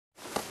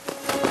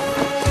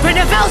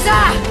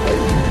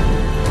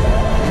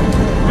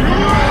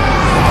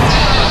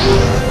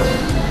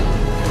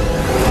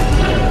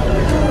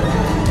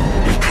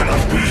It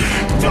cannot be.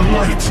 The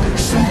light,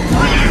 so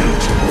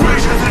brilliant,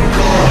 greater than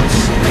gods.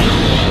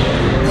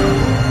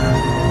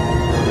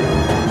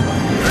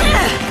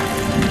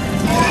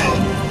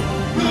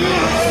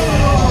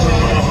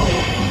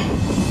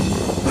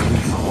 A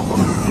new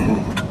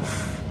world.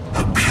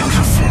 A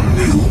beautiful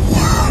new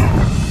world.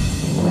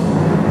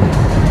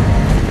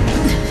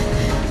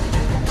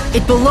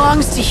 It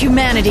belongs to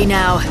humanity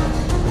now.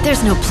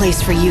 There's no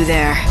place for you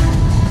there.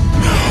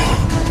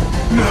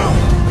 No!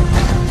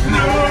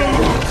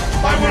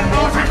 I will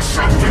not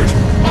accept it!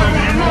 I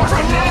will not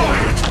allow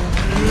it!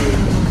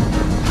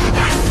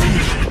 I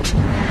feel it!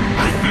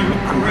 I feel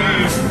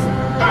grief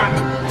and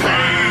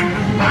pain!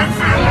 I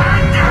feel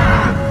anger!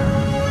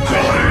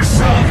 Goddess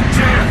of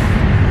death!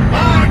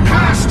 I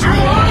cast you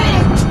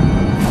out!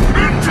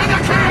 Into the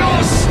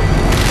chaos!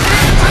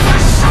 Into the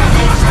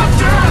shadows of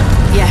death!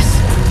 Yes,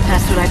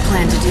 that's what I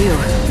plan to do.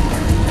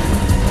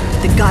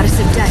 The goddess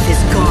of death is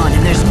gone,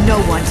 and there's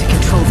no one to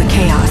control the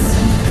chaos.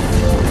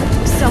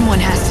 Someone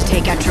has to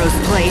take Etro's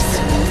place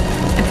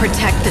and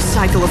protect the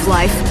cycle of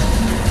life.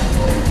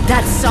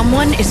 That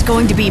someone is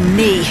going to be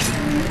me.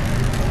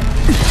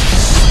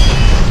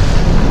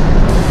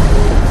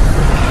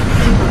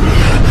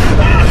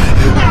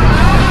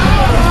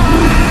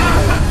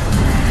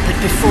 But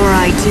before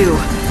I do,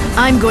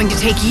 I'm going to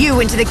take you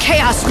into the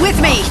chaos with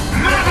me!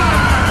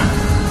 Never!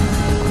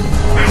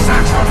 Is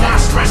that your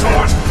last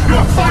resort?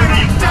 Your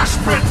final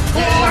desperate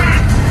toy?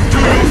 Do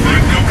you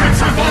think you can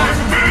survive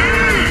me?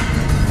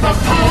 The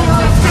power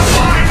of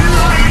divine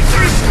light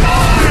is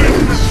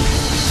mine!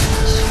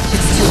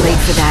 It's too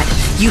late for that.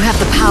 You have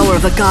the power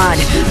of a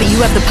god, but you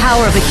have the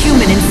power of a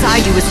human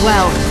inside you as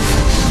well.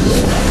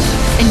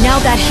 And now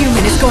that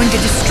human is going to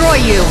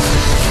destroy you.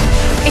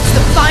 It's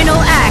the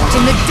final act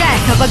in the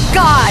death of a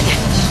god.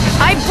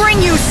 I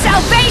bring you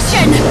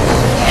salvation!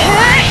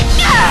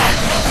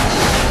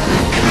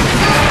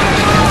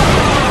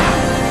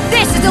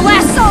 This is the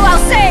last soul I'll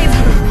save!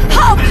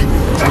 Hope!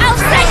 I'll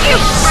set you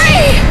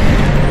free!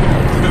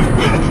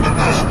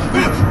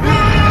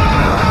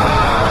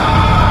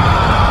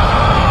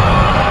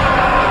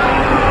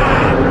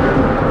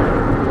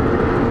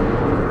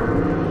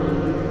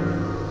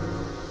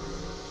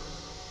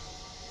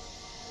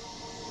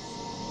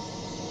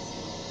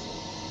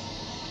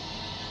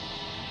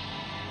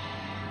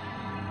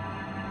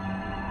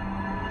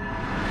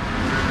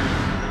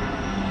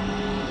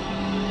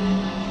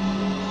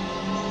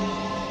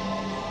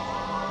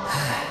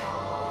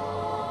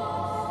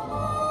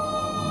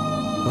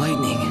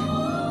 Lightning.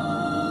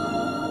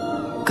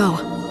 Go.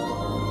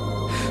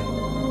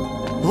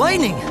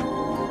 Lightning!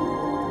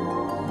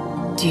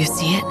 Do you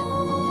see it?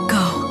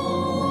 Go.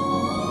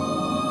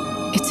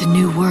 It's a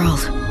new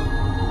world.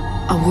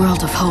 A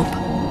world of hope.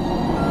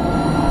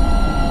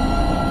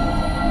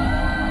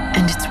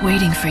 And it's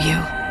waiting for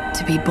you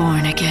to be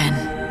born again.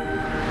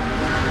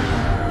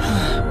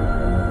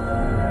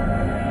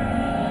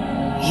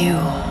 You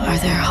are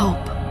their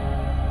hope.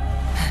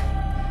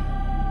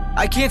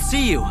 I can't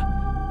see you.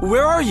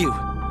 Where are you?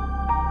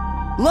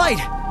 Light!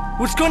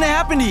 What's going to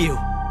happen to you?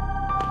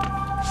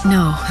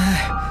 No.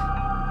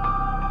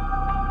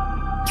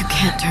 You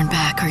can't turn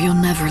back or you'll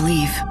never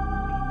leave.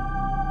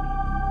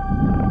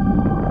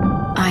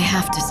 I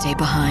have to stay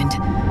behind.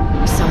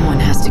 Someone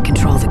has to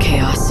control the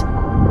chaos.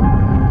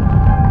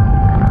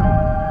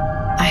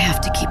 I have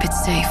to keep it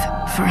safe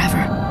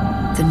forever.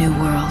 The new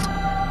world.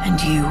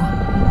 And you